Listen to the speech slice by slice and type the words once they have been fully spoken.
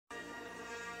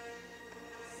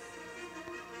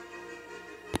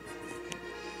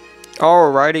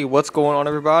Alrighty, what's going on,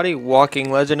 everybody?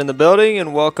 Walking Legend in the building,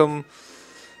 and welcome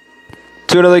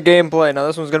to another gameplay. Now,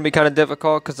 this one's going to be kind of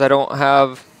difficult because I don't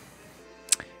have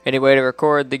any way to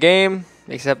record the game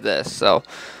except this. So,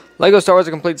 Lego Star Wars: A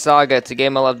Complete Saga. It's a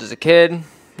game I loved as a kid, and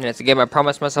it's a game I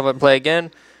promised myself I'd play again.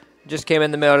 Just came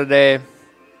in the mail today.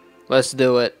 Let's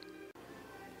do it.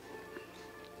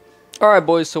 Alright,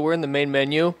 boys, so we're in the main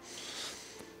menu.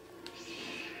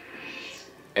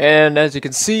 And as you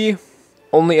can see,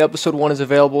 only episode 1 is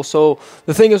available. So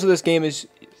the thing is with this game is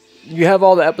you have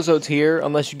all the episodes here.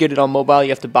 Unless you get it on mobile, you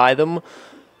have to buy them.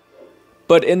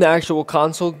 But in the actual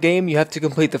console game, you have to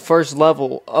complete the first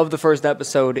level of the first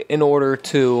episode in order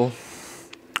to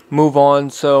move on.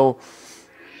 So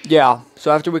yeah,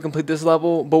 so after we complete this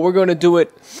level, but we're going to do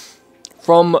it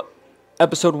from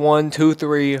episode 1, 2,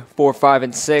 3, 4, 5,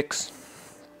 and 6.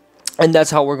 And that's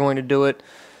how we're going to do it.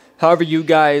 However, you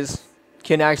guys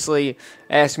can actually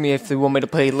ask me if they want me to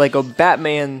play Lego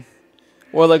Batman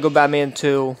or Lego Batman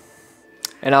 2,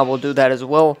 and I will do that as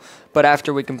well, but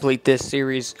after we complete this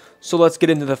series. So let's get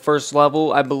into the first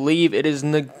level. I believe it is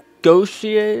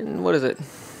what is it?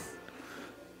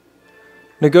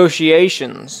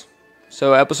 Negotiations.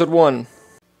 So episode 1.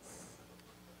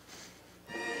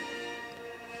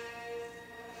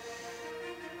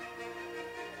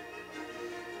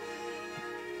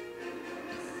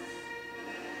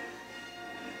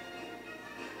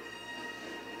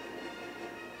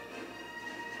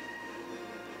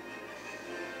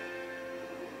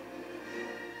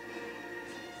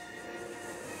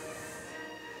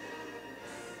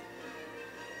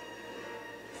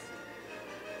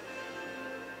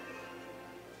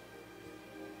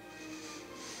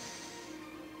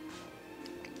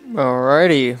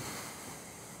 Alrighty.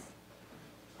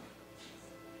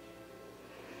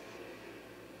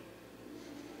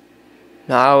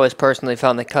 Now, I always personally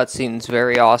found the cutscenes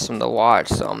very awesome to watch,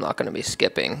 so I'm not going to be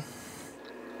skipping.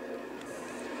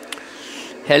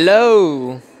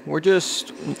 Hello! We're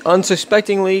just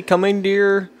unsuspectingly coming to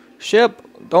your ship.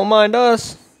 Don't mind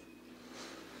us.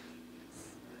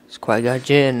 It's Qui-Gon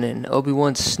Jinn and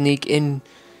Obi-Wan sneak in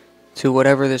to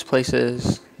whatever this place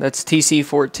is. That's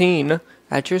TC-14.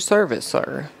 At your service,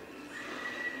 sir.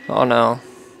 Oh no.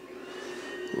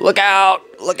 Look out!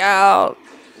 Look out!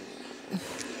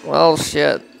 Well,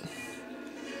 shit.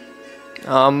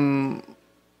 I'm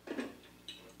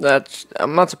not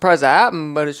surprised that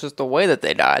happened, but it's just the way that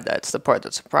they died. That's the part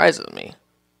that surprises me.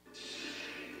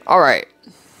 Alright.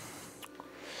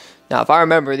 Now, if I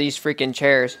remember these freaking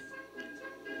chairs.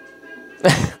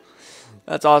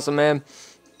 That's awesome, man.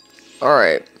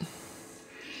 Alright.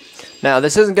 Now,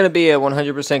 this isn't going to be a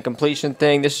 100% completion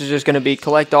thing. This is just going to be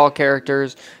collect all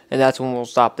characters, and that's when we'll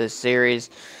stop this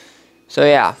series. So,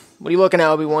 yeah. What are you looking at,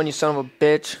 Obi-Wan, you son of a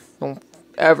bitch? Don't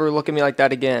ever look at me like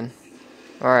that again.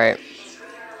 Alright.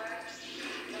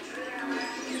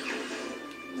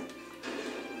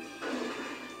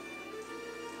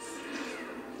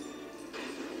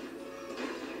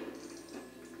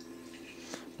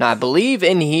 Now, I believe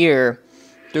in here,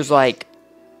 there's like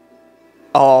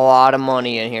a lot of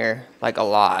money in here. Like, a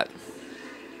lot.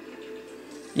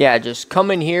 Yeah, just come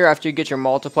in here after you get your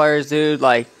multipliers, dude.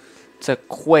 Like, it's a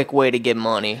quick way to get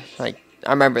money. Like,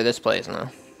 I remember this place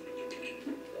now.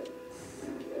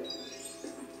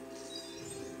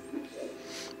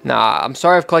 Nah, I'm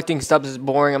sorry if collecting stubs is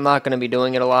boring. I'm not going to be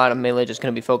doing it a lot. I'm mainly just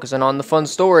going to be focusing on the fun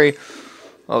story.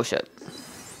 Oh, shit.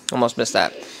 Almost missed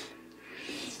that.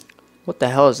 What the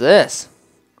hell is this?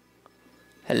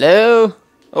 Hello?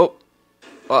 Oh.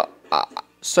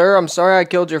 Sir, I'm sorry I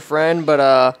killed your friend,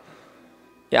 but,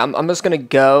 yeah, I'm just gonna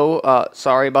go.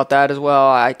 Sorry about that as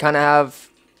well. I kind of have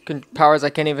powers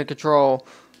I can't even control.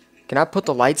 Can I put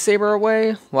the lightsaber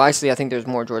away? Well, actually, I think there's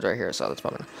more droids right here, so that's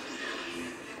fine.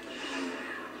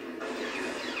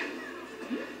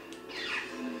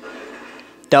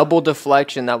 Double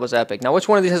deflection, that was epic. Now, which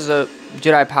one of these has a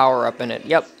Jedi power up in it?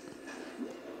 Yep.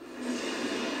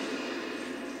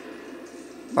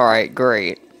 Alright,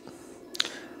 great.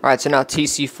 Alright, so now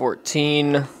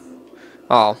TC-14.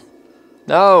 Oh.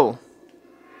 No!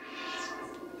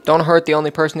 Don't hurt the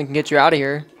only person who can get you out of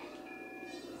here.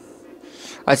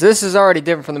 Alright, so this is already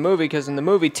different from the movie, because in the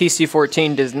movie,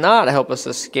 TC-14 does not help us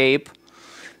escape.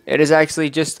 It is actually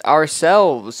just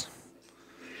ourselves.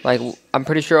 Like, I'm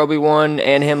pretty sure Obi-Wan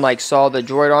and him, like, saw the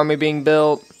droid army being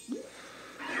built.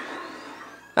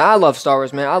 I love Star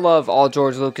Wars, man. I love all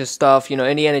George Lucas stuff. You know,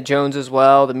 Indiana Jones as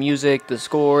well. The music, the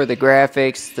score, the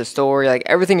graphics, the story. Like,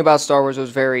 everything about Star Wars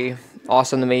was very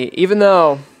awesome to me. Even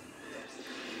though,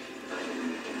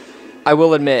 I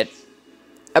will admit,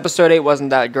 Episode 8 wasn't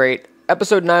that great.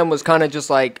 Episode 9 was kind of just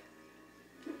like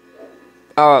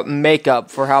makeup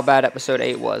for how bad Episode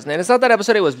 8 was. And it's not that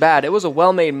Episode 8 was bad. It was a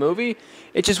well-made movie.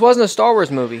 It just wasn't a Star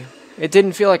Wars movie. It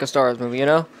didn't feel like a Star Wars movie, you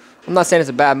know? I'm not saying it's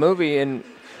a bad movie, and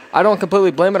I don't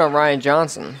completely blame it on Rian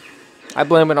Johnson. I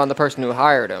blame it on the person who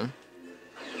hired him.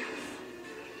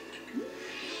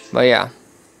 But yeah.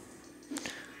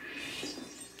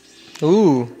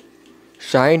 Ooh.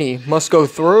 Shiny. Must go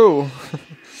through.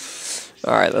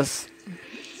 Alright, let's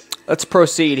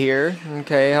proceed here.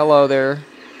 Okay, hello there.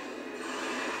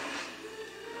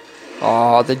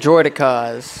 Oh, the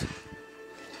droidicas.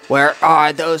 Where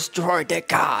are those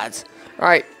droidicas?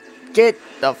 Alright, get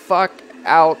the fuck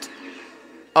out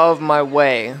of my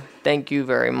way. Thank you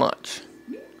very much.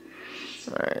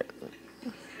 Alright.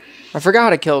 I forgot how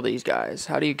to kill these guys.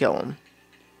 How do you kill them?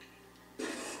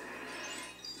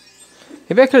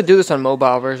 Maybe I could do this on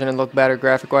mobile version and look better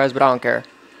graphic-wise, but I don't care.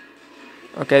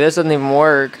 Okay, this doesn't even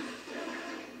work.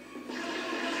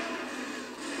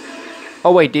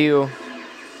 Oh, wait, do you?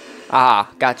 Ah,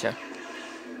 gotcha.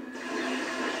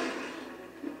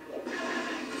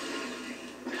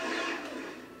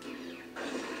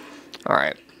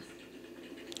 Alright.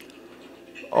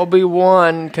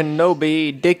 Obi-Wan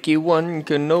Kenobi, Dickie-Wan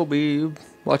Kenobi.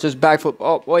 Watch this backflip.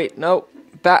 Oh, wait, no.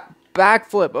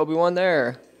 Backflip, Obi-Wan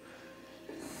there.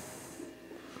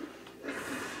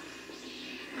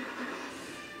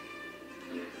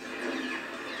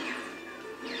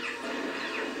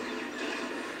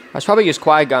 I should probably use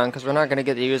Qui-Gon because we're not going to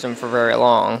get to use him for very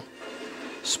long.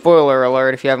 Spoiler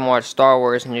alert if you haven't watched Star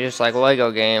Wars and you just like Lego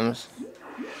games.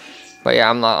 But yeah,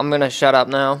 I'm going to shut up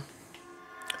now.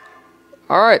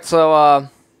 Alright, so,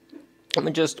 let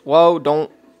me just, whoa, don't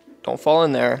fall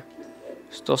in there.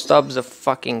 Still stubs to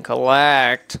fucking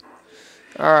collect.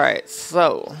 Alright,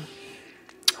 so.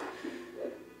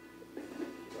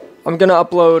 I'm going to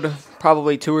upload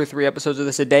probably 2 or 3 episodes of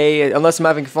this a day. Unless I'm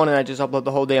having fun and I just upload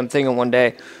the whole damn thing in one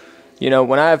day. You know,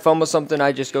 when I have fun with something,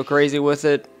 I just go crazy with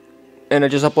it. And I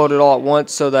just upload it all at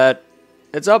once so that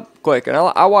it's up quick. And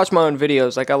I watch my own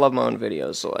videos. Like, I love my own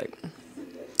videos. So, like,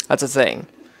 that's a thing.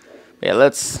 Yeah,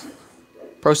 let's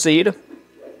proceed.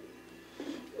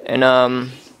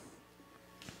 And,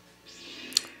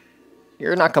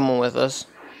 you're not coming with us.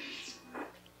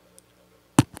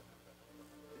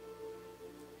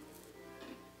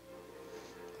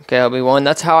 Okay, Obi-Wan,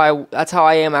 that's how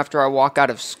I am after I walk out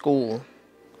of school.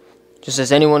 Just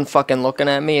as anyone fucking looking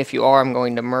at me, if you are, I'm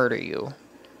going to murder you.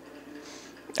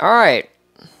 Alright.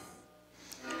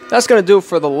 That's gonna do it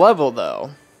for the level,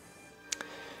 though.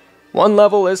 One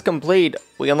level is complete.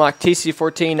 We unlock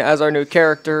TC-14 as our new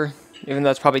character. Even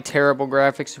though it's probably terrible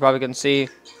graphics, you probably can see.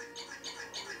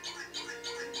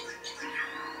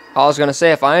 I was gonna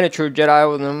say, if I ain't a true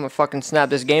Jedi with them, I'm gonna fucking snap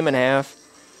this game in half.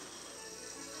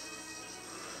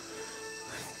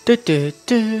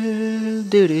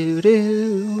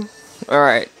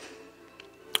 Alright.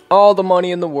 All the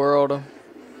money in the world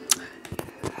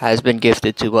has been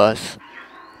gifted to us.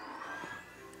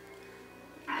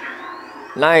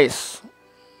 Nice.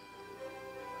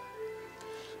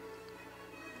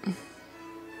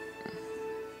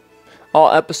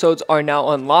 All episodes are now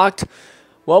unlocked.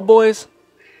 Well, boys,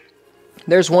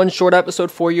 there's one short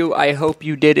episode for you. I hope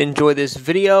you did enjoy this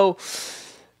video.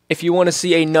 If you want to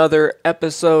see another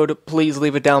episode, please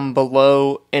leave it down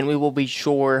below, and we will be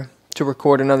sure to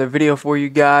record another video for you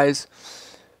guys.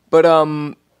 But,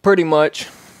 pretty much,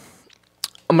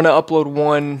 I'm going to upload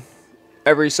one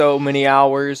every so many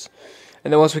hours.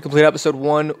 And then once we complete episode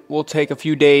 1, we'll take a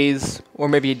few days, or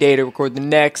maybe a day to record the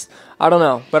next. I don't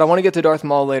know, but I want to get to Darth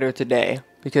Maul later today,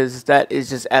 because that is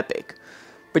just epic.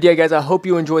 But yeah, guys, I hope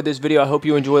you enjoyed this video. I hope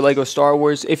you enjoy LEGO Star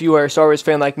Wars. If you are a Star Wars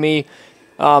fan like me,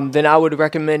 then I would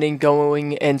recommend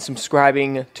going and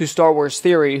subscribing to Star Wars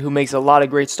Theory, who makes a lot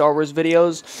of great Star Wars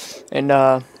videos. And,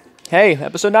 hey,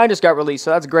 Episode 9 just got released,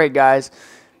 so that's great, guys.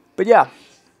 But yeah,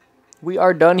 we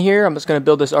are done here. I'm just going to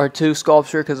build this R2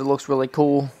 sculpture because it looks really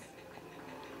cool.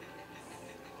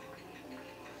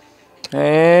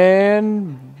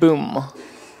 And boom.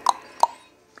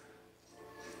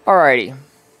 Alrighty.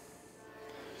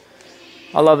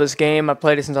 I love this game. I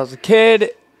played it since I was a kid,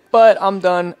 but I'm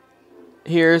done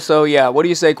here. So yeah, what do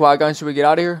you say, Qui-Gon? Should we get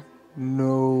out of here?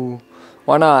 No.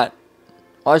 Why not?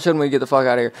 Why shouldn't we get the fuck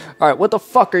out of here? Alright, what the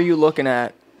fuck are you looking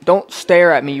at? Don't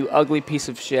stare at me, you ugly piece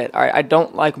of shit. Alright, I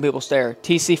don't like when people stare.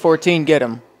 TC-14, get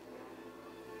him.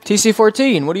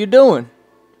 TC-14, what are you doing?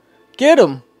 Get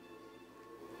him.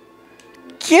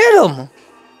 Get him!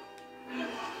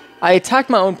 I attacked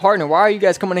my own partner. Why are you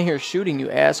guys coming in here shooting, you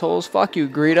assholes? Fuck you,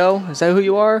 Greedo. Is that who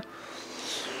you are?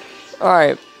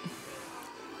 Alright.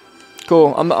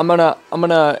 Cool. I'm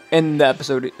gonna end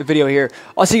the video here.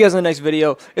 I'll see you guys in the next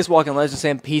video. It's Walking Legends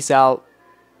saying peace out.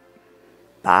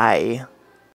 Bye.